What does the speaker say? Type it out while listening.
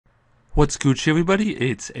What's Gucci, everybody?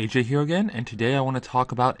 It's AJ here again, and today I want to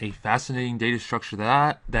talk about a fascinating data structure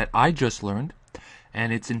that I just learned,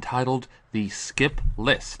 and it's entitled the skip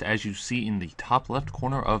list, as you see in the top left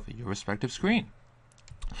corner of your respective screen.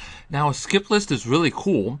 Now, a skip list is really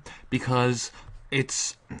cool because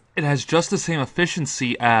it has just the same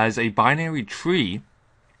efficiency as a binary tree,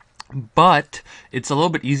 but it's a little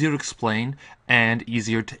bit easier to explain and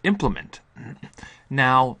easier to implement.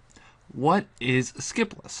 Now, what is a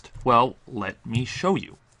skip list? Well, let me show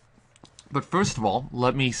you. But first of all,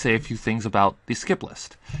 let me say a few things about the skip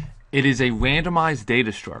list. It is a randomized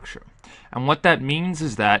data structure. And what that means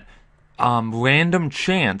is that random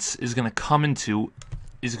chance is going to come into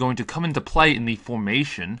play in the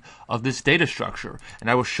formation of this data structure.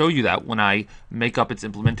 And I will show you that when I make up its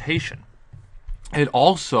implementation. It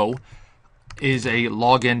also is a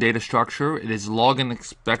log n data structure. It is log n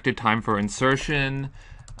expected time for insertion,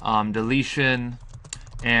 deletion,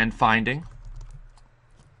 and finding.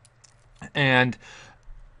 And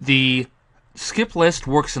the skip list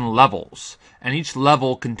works in levels, and each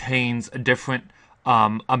level contains a different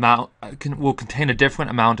will contain a different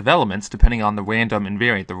amount of elements depending on the random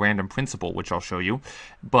invariant, the random principle, which I'll show you.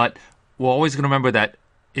 But we're always going to remember that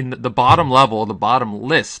in the bottom level, the bottom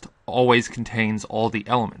list always contains all the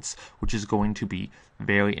elements, which is going to be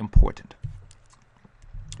very important.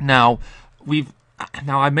 Now,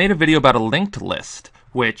 I made a video about a linked list,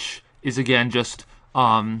 which is again just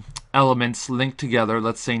elements linked together,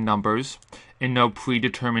 let's say numbers, in no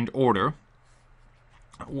predetermined order,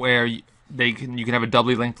 where you can have a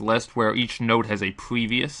doubly linked list where each node has a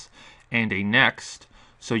previous and a next,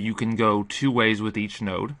 so you can go two ways with each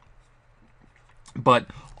node. But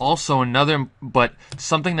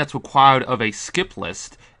something that's required of a skip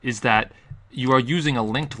list is that you are using a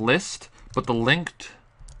linked list, but the linked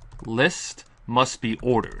list must be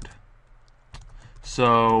ordered.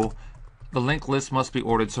 So the linked list must be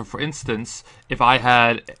ordered. So for instance, if I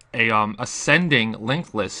had a ascending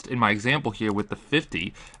linked list in my example here with the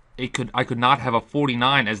 50, I could not have a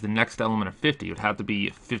 49 as the next element of 50. It would have to be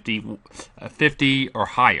 50 or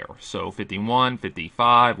higher. So 51,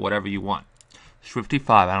 55, whatever you want.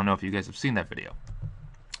 55, I don't know if you guys have seen that video.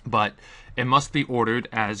 But it must be ordered,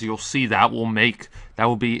 as you'll see. That will make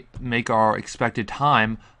our expected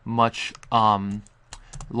time much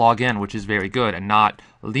log n, which is very good, and not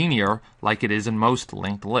linear like it is in most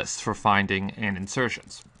linked lists for finding and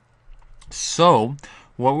insertions. So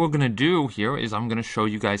what we're going to do here is I'm going to show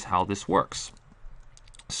you guys how this works.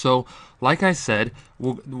 So like I said,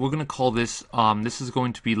 we're going to call this, this is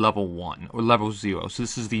going to be level 1 or level 0. So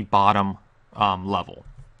this is the bottom level.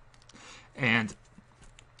 And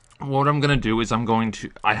what I'm going to do is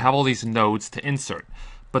I have all these nodes to insert.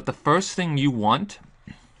 But the first thing you want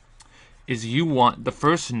is the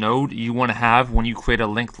first node you want to have when you create a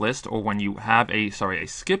linked list, or when you have a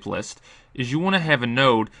skip list, is you want to have a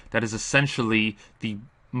node that is essentially the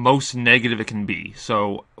most negative it can be.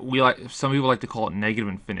 So some people like to call it negative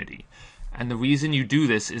infinity. And the reason you do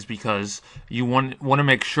this is because you want to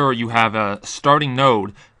make sure you have a starting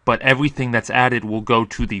node, but everything that's added will go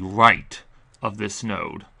to the right of this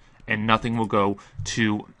node, and nothing will go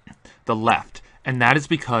to the left. And that is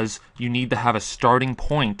because you need to have a starting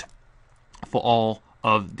point for all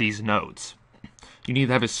of these nodes. You need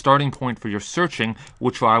to have a starting point for your searching,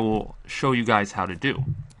 which I will show you guys how to do.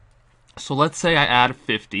 So let's say I add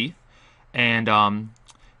 50, and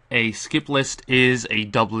a skip list is a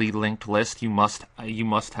doubly linked list. It must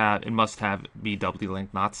be doubly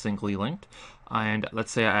linked, not singly linked. And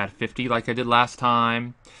let's say I add 50 like I did last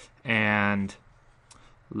time, and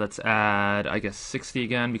let's add, I guess, 60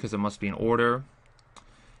 again because it must be in order.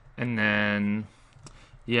 And then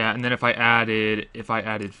if I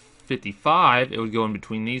added 55, it would go in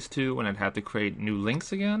between these two, and I'd have to create new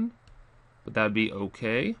links again. But that'd be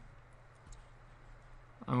okay.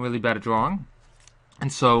 I'm really bad at drawing.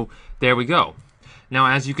 And so there we go. Now,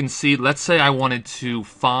 as you can see, let's say I wanted to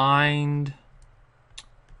find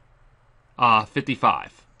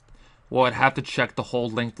 55. Well, I'd have to check the whole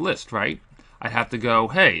linked list, right? I'd have to go,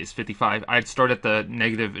 hey, is 55? I'd start at the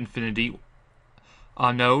negative infinity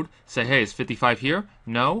node, say, hey, is 55 here?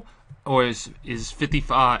 No. Or is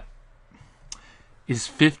 55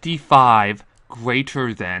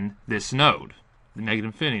 greater than this node, the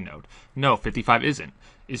negative infinity node? No, 55 isn't.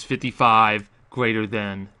 Is 55 greater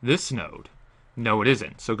than this node? No, it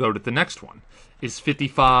isn't. So go to the next one. Is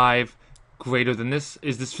 55 greater than this?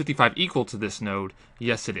 Is this 55 equal to this node?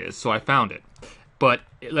 Yes, it is. So I found it. But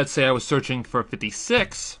let's say I was searching for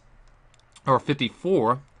 56 or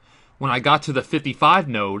 54. When I got to the 55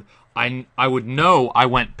 node, I would know I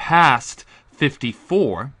went past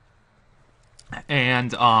 54,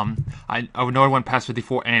 And I know I went past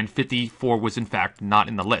 54, and 54 was in fact not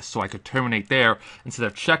in the list, so I could terminate there instead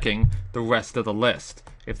of checking the rest of the list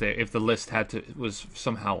if the list was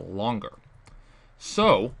somehow longer.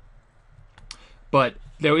 So, but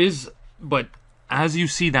as you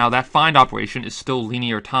see now, that find operation is still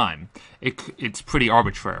linear time. It's pretty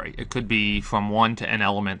arbitrary. It could be from 1 to n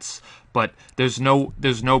elements, but there's no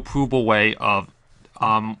provable way of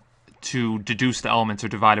to deduce the elements or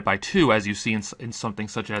divide it by 2, as you see in something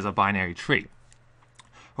such as a binary tree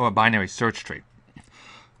or a binary search tree.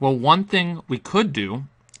 Well, one thing we could do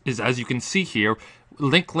is, as you can see here,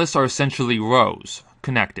 linked lists are essentially rows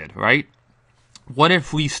connected, right? What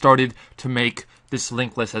if we started to make this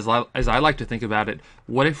linked list, as I like to think about it,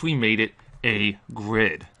 what if we made it a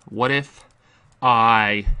grid? What if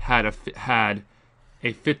I had a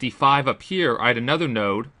 55 up here? I had another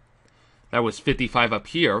node that was 55 up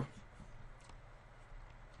here,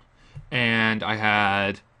 and I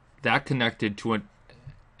had that connected to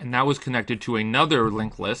and that was connected to another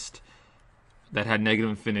linked list that had negative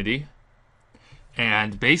infinity.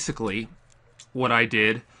 And basically, what I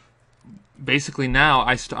did, now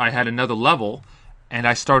I had another level, and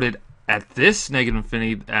I started at this negative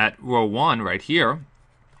infinity at row 1 right here,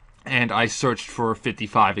 and I searched for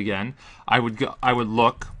 55 again. I would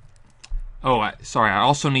look. Sorry, I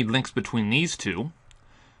also need links between these two.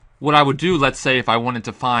 What I would do, let's say if I wanted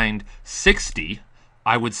to find 60,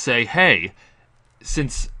 I would say, hey,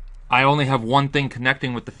 since I only have one thing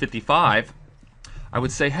connecting with the 55, I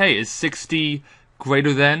would say, hey, is 60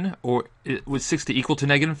 greater than, or was 60 equal to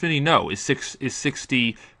negative infinity? No. Is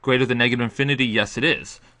 60 greater than negative infinity? Yes, it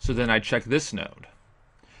is. So then I check this node.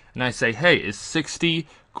 And I say, hey, is 60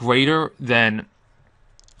 greater than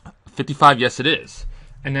 55? Yes, it is.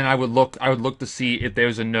 And then I would look to see if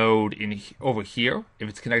there's a node over here, if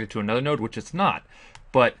it's connected to another node, which it's not.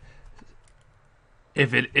 But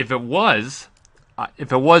if it was, I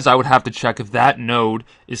would have to check if that node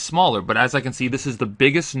is smaller. But as I can see, this is the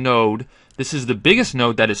biggest node. This is the biggest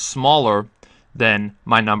node that is smaller than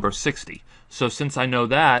my number 60. So since I know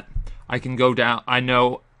that, I can go down. I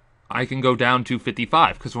can go down to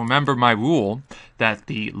 55, because remember my rule that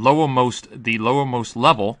the lowermost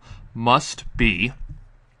level must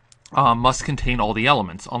contain all the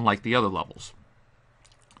elements, unlike the other levels.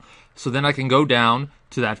 So then I can go down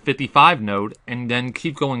to that 55 node and then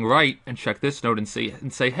keep going right and check this node and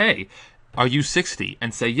say, hey, are you 60?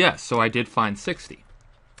 And say yes. So I did find 60.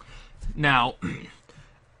 Now,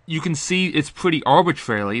 you can see it's pretty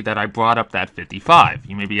arbitrarily that I brought up that 55.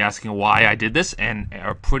 You may be asking why I did this and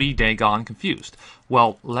are pretty daggone confused.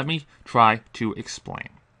 Well, let me try to explain.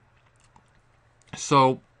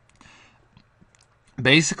 So,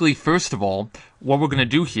 basically, first of all, what we're going to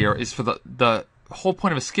do here is, for the whole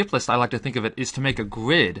point of a skip list, I like to think of it, is to make a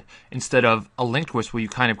grid instead of a linked list where you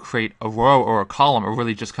kind of create a row or a column, or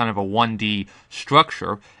really just kind of a 1D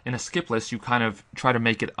structure. In a skip list, you kind of try to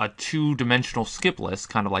make it a 2-dimensional skip list,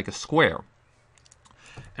 kind of like a square.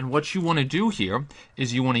 And what you want to do here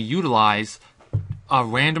is you want to utilize a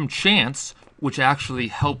random chance, which actually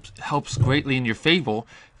helps greatly in your favor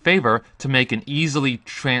to make an easily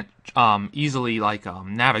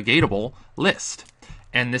navigatable list.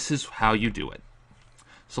 And this is how you do it.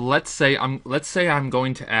 So let's say I'm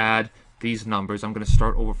going to add these numbers. I'm going to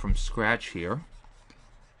start over from scratch here.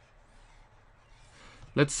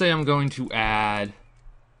 Let's say I'm going to add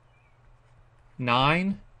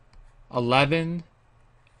 9, 11,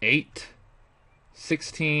 8,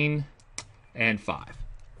 16, and 5.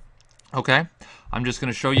 Okay? I'm just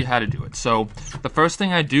going to show you how to do it. So the first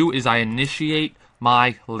thing I do is I initiate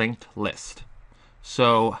my linked list.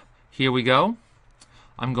 So here we go.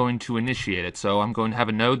 I'm going to initiate it. So I'm going to have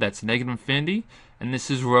a node that's negative infinity, and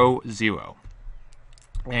this is row 0.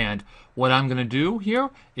 And what I'm going to do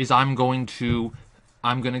here is I'm going to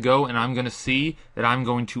go and I'm going to see that I'm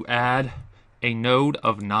going to add a node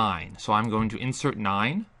of 9. So I'm going to insert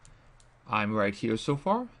 9. I'm right here so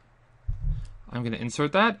far. I'm going to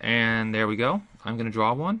insert that, and there we go. I'm going to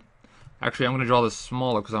draw one. Actually, I'm going to draw this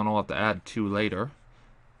smaller because I don't have to add 2 later.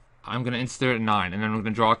 I'm going to insert 9, and then I'm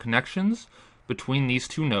going to draw connections between these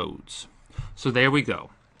two nodes. So there we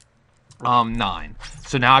go. 9.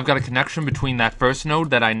 So now I've got a connection between that first node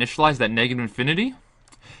that I initialized, that negative infinity,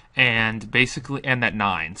 and that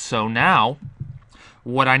 9. So now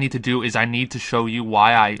what I need to do is I need to show you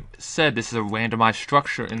why I said this is a randomized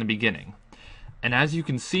structure in the beginning. And as you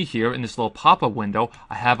can see here in this little pop-up window,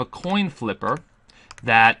 I have a coin flipper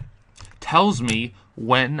that tells me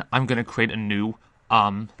when I'm going to create a new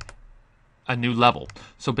level.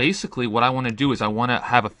 So basically what I want to do is I want to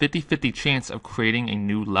have a 50-50 chance of creating a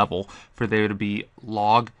new level for there to be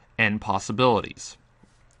log n possibilities.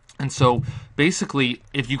 And so basically,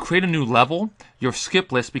 if you create a new level, your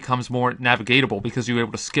skip list becomes more navigatable because you're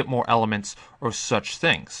able to skip more elements or such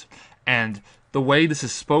things. And the way this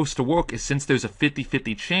is supposed to work is, since there's a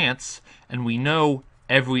 50-50 chance, and we know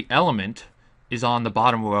every element is on the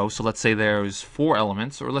bottom row, so let's say there's 4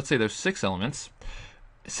 elements, or let's say there's 6 elements,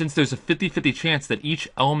 since there's a 50-50 chance that each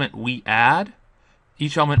element we add,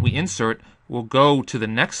 each element we insert, will go to the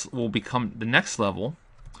next, will become the next level,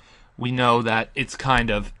 we know that it's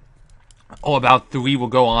kind of, about 3 will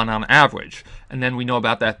go on average. And then we know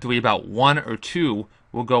about that 3, about 1 or 2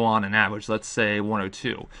 will go on average. Let's say 1 or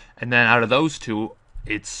 2. And then out of those 2,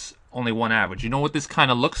 it's only 1 average. You know what this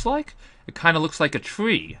kind of looks like? It kind of looks like a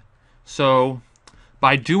tree. So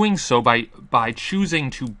by doing so, by choosing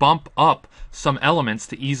to bump up some elements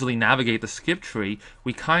to easily navigate the skip tree,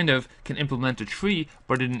 we kind of can implement a tree,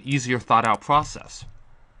 but in an easier thought out process.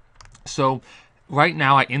 So right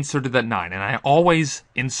now I inserted that 9, and I always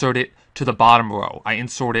insert it to the bottom row. I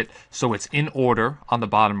insert it so it's in order on the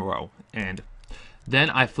bottom row. And then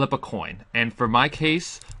I flip a coin. And for my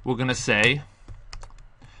case, we're going to say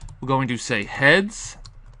heads,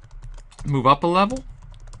 move up a level,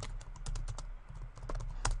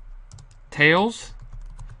 tails,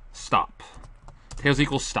 stop. Tails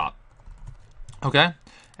equals stop. Okay?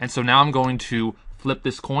 And so now I'm going to flip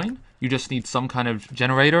this coin. You just need some kind of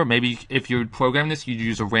generator. Maybe if you're programming this, you'd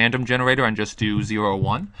use a random generator and just do 0 or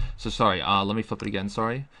 1. So sorry, let me flip it again,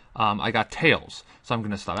 sorry. I got tails, so I'm going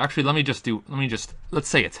to stop. Actually, let's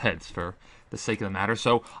say it's heads for the sake of the matter.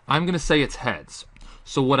 So I'm going to say it's heads.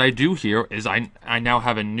 So what I do here is I now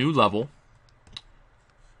have a new level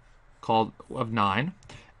called of 9.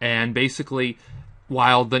 And basically,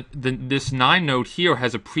 while this 9 node here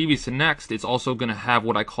has a previous and next, it's also going to have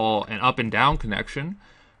what I call an up and down connection,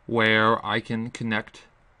 where I can connect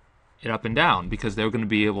it up and down because they're going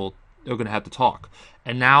to have to talk.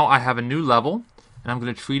 And now I have a new level, and I'm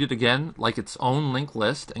going to treat it again like its own linked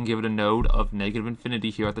list and give it a node of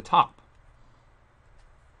 -infinity here at the top.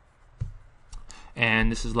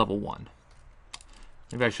 And this is level 1.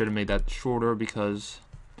 Maybe I should have made that shorter because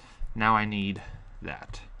now I need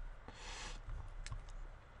that.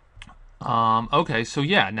 Okay, so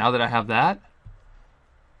yeah, now that I have that,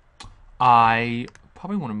 I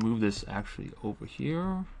probably want to move this actually over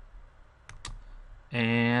here.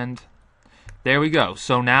 And there we go.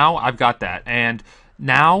 So now I've got that. And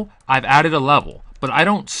now I've added a level. But I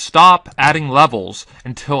don't stop adding levels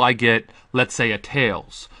until I get, let's say, a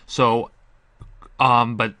tails. So,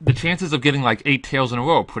 but the chances of getting like 8 tails in a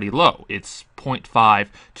row are pretty low. It's 0.5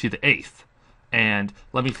 to the 8th. And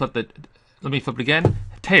let me flip it again.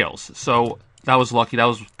 Tails. So that was lucky. That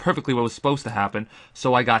was perfectly what was supposed to happen.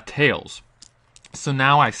 So I got tails. So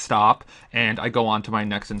now I stop and I go on to my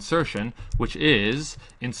next insertion, which is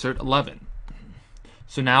insert 11.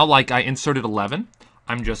 So now, like I inserted 11,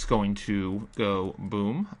 I'm just going to go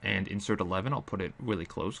boom and insert 11. I'll put it really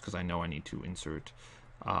close because I know I need to insert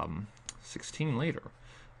 16 later.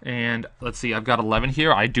 And let's see, I've got 11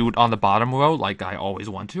 here. I do it on the bottom row like I always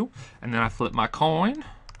want to. And then I flip my coin.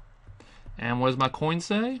 And what does my coin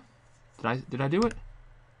say? Did I do it?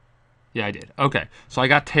 Yeah, I did. Okay, so I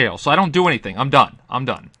got tails. So I don't do anything. I'm done.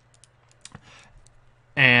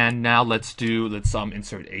 And now let's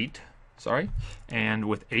insert 8. Sorry. And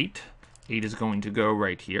with 8 is going to go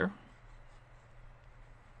right here.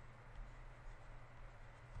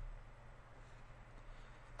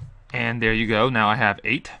 And there you go. Now I have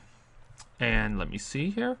 8. And let me see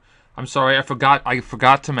here. I'm sorry, I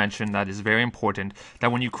forgot to mention, that is very important, that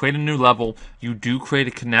when you create a new level, you do create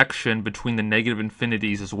a connection between the negative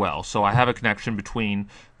infinities as well. So I have a connection between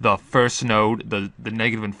the first node, the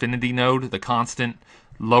negative infinity node, the constant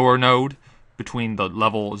lower node, between the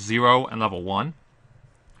level 0 and level 1.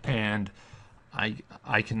 And I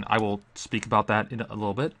will speak about that in a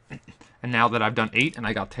little bit. And now that I've done 8 and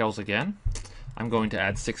I got tails again, I'm going to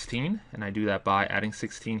add 16, and I do that by adding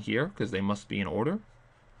 16 here because they must be in order.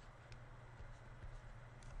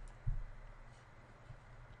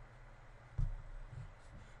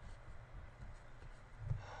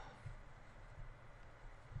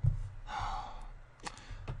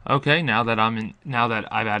 Okay, now that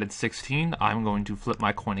I've added 16, I'm going to flip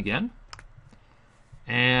my coin again.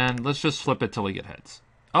 And let's just flip it till we get heads.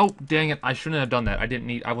 Oh, dang it, I shouldn't have done that.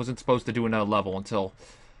 I wasn't supposed to do another level until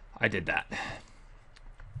I did that.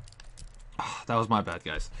 Oh, that was my bad,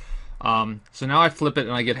 guys. So now I flip it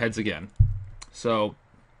and I get heads again. So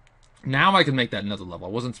now I can make that another level.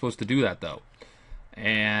 I wasn't supposed to do that though.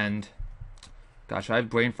 And gosh, I have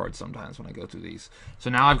brain farts sometimes when I go through these. So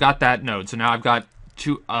now I've got that node. So now I've got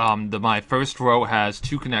two. My first row has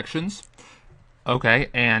 2 connections, Okay,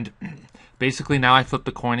 and basically now I flip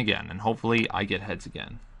the coin again, and hopefully I get heads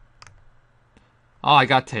again. Oh, I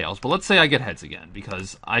got tails, but let's say I get heads again,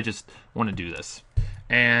 because I just want to do this.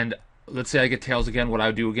 And let's say I get tails again. What I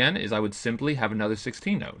would do again is I would simply have another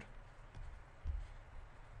 16 node.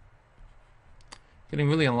 Getting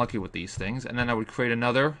really unlucky with these things. And then I would create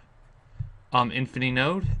another negative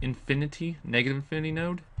infinity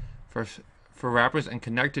node for wrappers and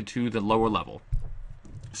connect it to the lower level.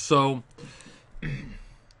 So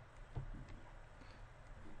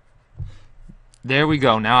there we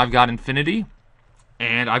go. Now I've got infinity,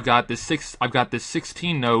 and I've got this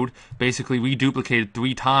 16 node basically reduplicated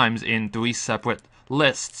 3 times in 3 separate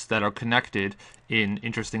lists that are connected in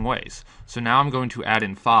interesting ways. So now I'm going to add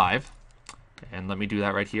in 5, and let me do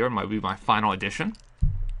that right here. It might be my final addition.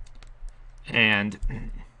 And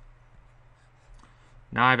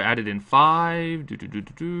now I've added in 5.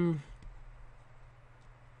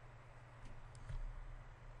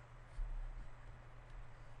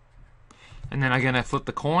 And then again, I flip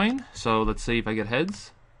the coin. So let's see if I get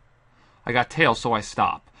heads. I got tails, so I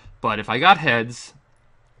stop. But if I got heads,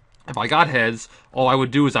 all I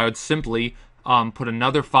would do is I would simply put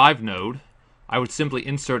another 5 node. I would simply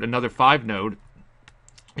insert another 5 node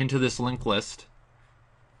into this linked list.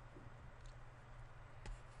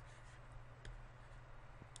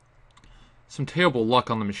 Some terrible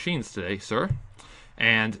luck on the machines today, sir.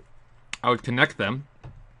 And I would connect them.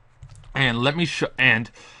 And let me show.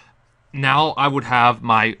 And now I would have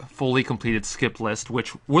my fully completed skip list,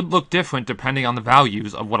 which would look different depending on the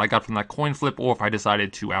values of what I got from that coin flip, or if I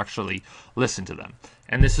decided to actually listen to them.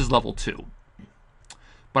 And this is level 2.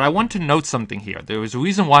 But I want to note something here. There is a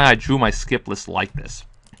reason why I drew my skip list like this.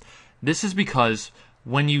 This is because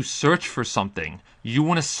when you search for something, you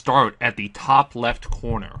want to start at the top left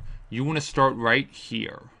corner. You want to start right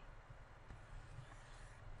here.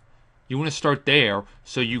 You want to start there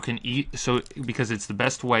so you can because it's the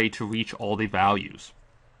best way to reach all the values.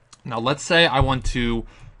 Now let's say I want to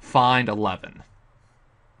find 11.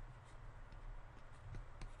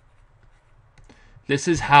 This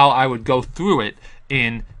is how I would go through it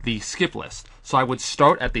in the skip list. So I would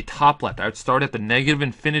start at the top left. I would start at the negative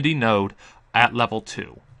infinity node at level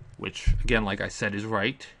 2, which again, like I said, is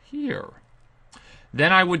right here.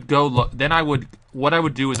 Then I would go look. What I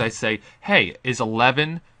would do is I say, hey, is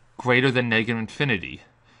 11 greater than negative infinity?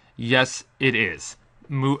 Yes, it is.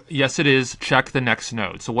 Yes, it is. Check the next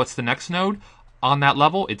node. So what's the next node? On that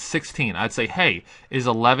level, it's 16. I'd say, hey, is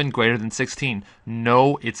 11 greater than 16?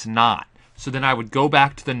 No, it's not. So then I would go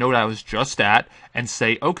back to the node I was just at and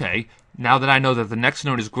say, okay, now that I know that the next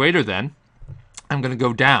node is greater than, I'm going to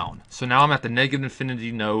go down. So now I'm at the negative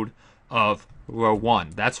infinity node of row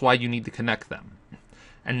 1. That's why you need to connect them.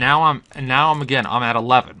 And now I'm at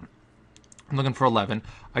 11. I'm looking for 11.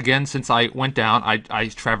 Again, since I went down, I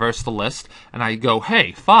traverse the list, and I go,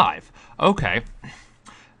 hey, 5. Okay.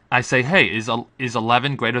 I say, hey, is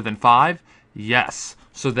 11 greater than 5? Yes.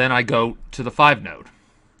 So then I go to the 5 node.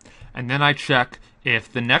 And then I check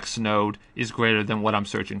if the next node is greater than what I'm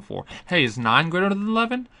searching for. Hey, is 9 greater than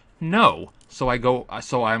 11? No. So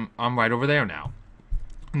I'm right over there now.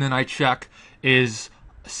 And then I check, is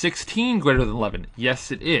 16 greater than 11?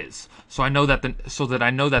 Yes, it is. So I know that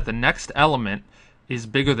the next element is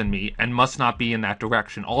bigger than me and must not be in that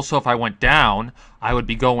direction. Also, if I went down, I would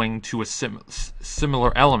be going to a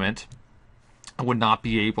similar element. I would not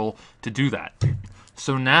be able to do that.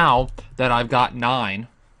 So now that I've got 9,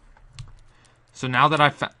 so now that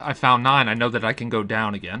I found 9, I know that I can go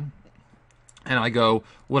down again. And I go,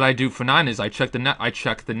 what I do for 9 is I check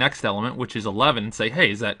the next element, which is 11, and say,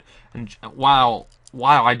 hey, is that? And while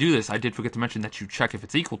I do this, I did forget to mention that you check if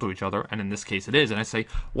it's equal to each other, and in this case it is. And I say,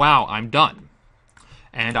 wow, I'm done.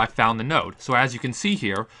 And I found the node. So as you can see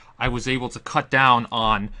here, I was able to cut down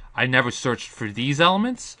on. I never searched for these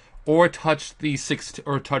elements or touch the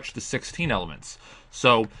 16 elements.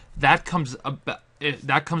 So that comes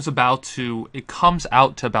out to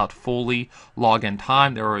about fully log n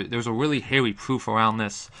time. There's a really hairy proof around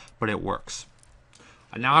this, but it works.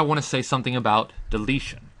 And now I want to say something about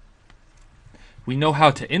deletion. We know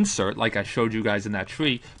how to insert, like I showed you guys in that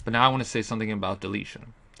tree, but now I want to say something about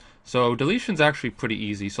deletion. So deletion is actually pretty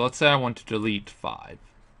easy. So let's say I want to delete 5.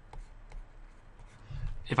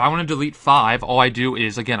 If I want to delete 5, all I do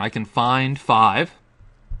is, again, I can find 5.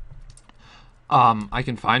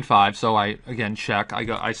 So I again check.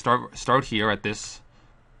 I start here at this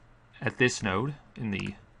node in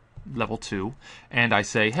the level 2, and I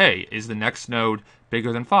say, hey, is the next node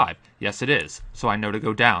bigger than 5? Yes, it is. So I know to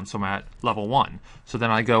go down. So I'm at level 1. So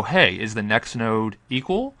then I go, hey, is the next node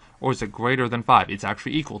equal, or is it greater than 5? It's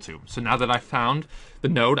actually equal to. So now that I found the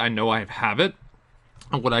node, I know I have it.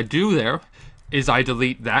 And what I do there is I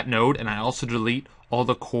delete that node, and I also delete all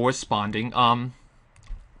the corresponding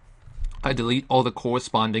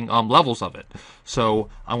levels of it. So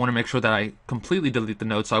I want to make sure that I completely delete the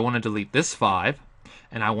node. So I want to delete this 5,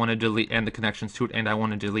 and I want to delete and the connections to it, and I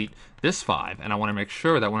want to delete this 5, and I want to make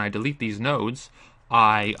sure that when I delete these nodes,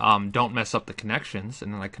 I don't mess up the connections,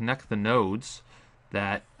 and then I connect the nodes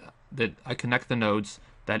that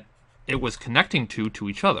it was connecting to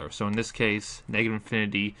each other. So in this case, negative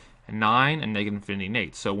infinity and 9 and negative infinity and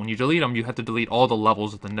 8. So when you delete them, you have to delete all the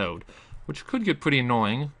levels of the node, which could get pretty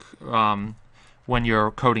annoying when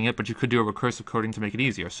you're coding it, but you could do a recursive coding to make it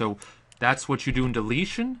easier. So that's what you do in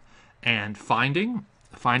deletion. And finding,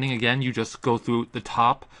 again, you just go through the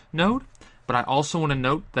top node. But I also want to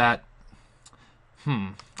note that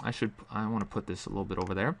I want to put this a little bit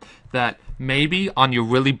over there, that maybe on your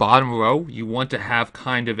really bottom row, you want to have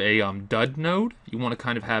kind of a dud node. You want to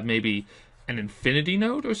kind of have maybe an infinity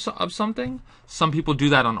node of something. Some people do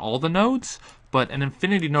that on all the nodes, but an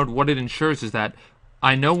infinity node, what it ensures is that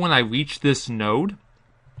I know when I reach this node,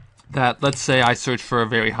 that let's say I search for a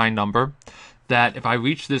very high number, that if I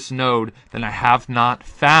reach this node, then I have not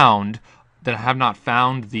found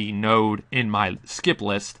the node in my skip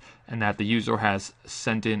list, and that the user has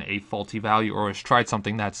sent in a faulty value or has tried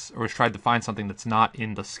to find something that's not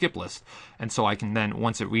in the skip list. And so I can then,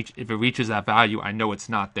 if it reaches that value, I know it's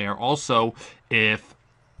not there. Also, if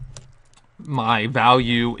my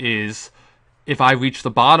value is, if I reach the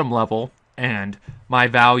bottom level and my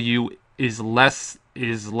value is less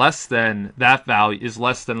than that value, is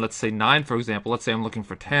less than, let's say 9, for example. Let's say I'm looking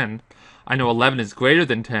for 10. I know 11 is greater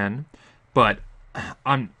than 10, but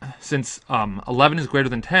since 11 is greater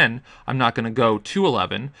than 10, I'm not going to go to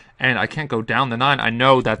 11, and I can't go down the 9. I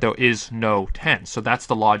know that there is no 10, so that's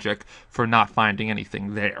the logic for not finding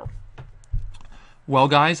anything there. Well,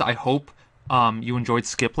 guys, I hope you enjoyed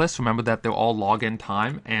skip lists. Remember that they're all log n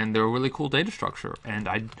time, and they're a really cool data structure. And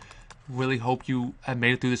I really hope you have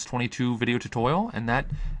made it through this 22 video tutorial, and that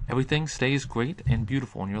everything stays great and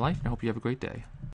beautiful in your life. And I hope you have a great day.